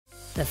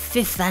The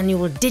 5th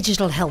Annual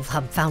Digital Health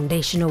Hub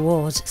Foundation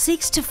Awards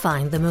seeks to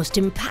find the most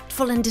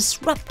impactful and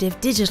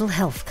disruptive digital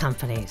health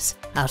companies.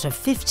 Out of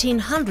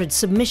 1,500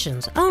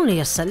 submissions,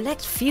 only a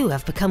select few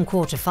have become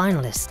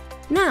quarter-finalists.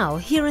 Now,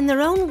 hear in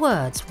their own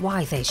words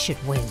why they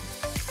should win.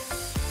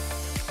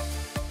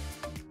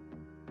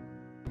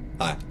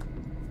 Hi,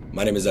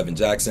 my name is Evan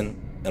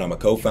Jackson, and I'm a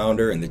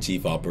co-founder and the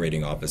Chief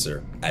Operating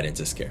Officer at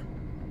Intus Care.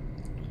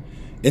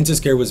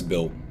 Intus Care was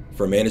built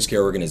for managed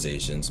care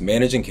organizations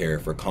managing care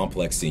for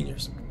complex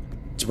seniors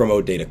to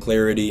promote data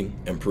clarity,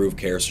 improve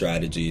care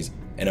strategies,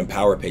 and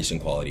empower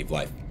patient quality of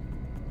life.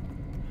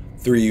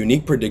 Through a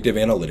unique predictive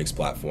analytics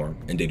platform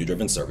and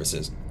data-driven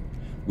services,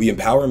 we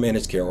empower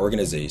managed care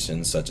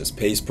organizations such as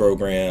PACE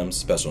programs,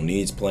 special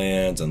needs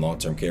plans, and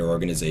long-term care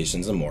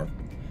organizations, and more,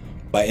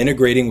 by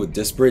integrating with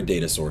disparate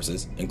data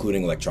sources,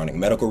 including electronic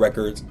medical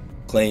records,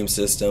 claim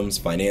systems,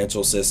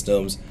 financial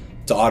systems,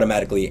 to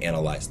automatically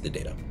analyze the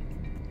data.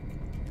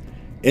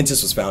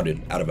 Intus was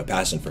founded out of a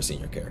passion for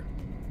senior care.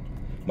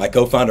 My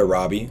co-founder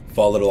Robbie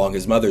followed along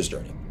his mother's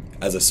journey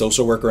as a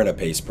social worker in a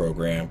PACE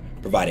program,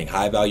 providing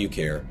high-value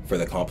care for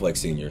the complex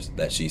seniors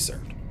that she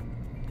served.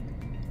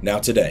 Now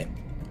today,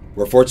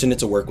 we're fortunate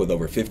to work with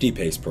over 50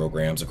 PACE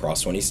programs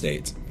across 20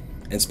 states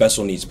and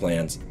special needs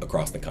plans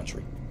across the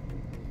country.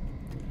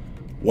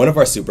 One of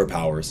our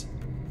superpowers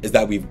is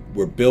that we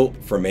were built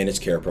for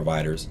managed care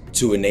providers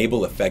to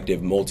enable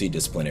effective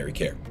multidisciplinary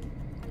care.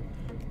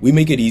 We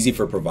make it easy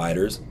for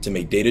providers to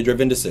make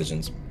data-driven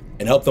decisions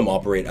and help them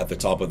operate at the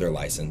top of their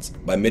license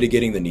by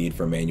mitigating the need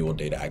for manual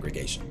data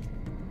aggregation.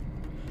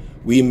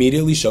 We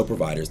immediately show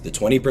providers the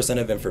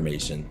 20% of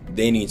information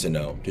they need to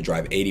know to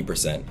drive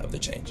 80% of the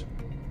change.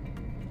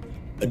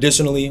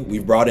 Additionally,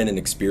 we've brought in an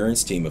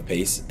experienced team of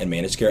PACE and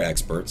managed care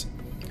experts,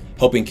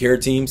 helping care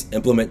teams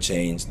implement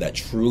change that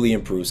truly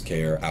improves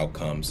care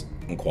outcomes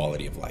and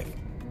quality of life.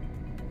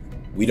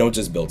 We don't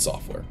just build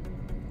software.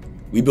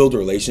 We build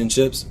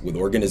relationships with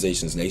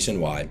organizations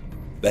nationwide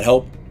that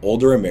help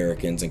older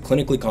Americans and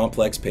clinically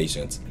complex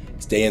patients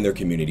stay in their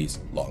communities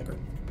longer.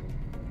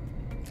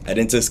 At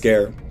Intus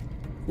Care,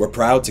 we're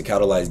proud to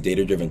catalyze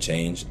data-driven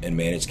change in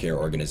managed care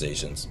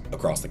organizations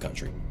across the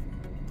country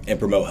and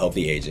promote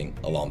healthy aging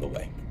along the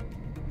way.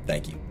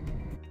 Thank you.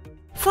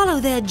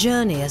 Follow their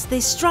journey as they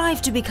strive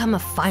to become a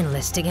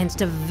finalist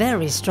against a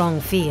very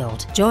strong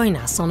field. Join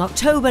us on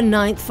October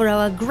 9th for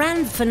our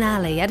grand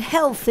finale at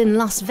Health in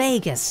Las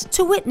Vegas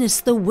to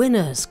witness the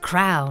winners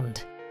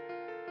crowned.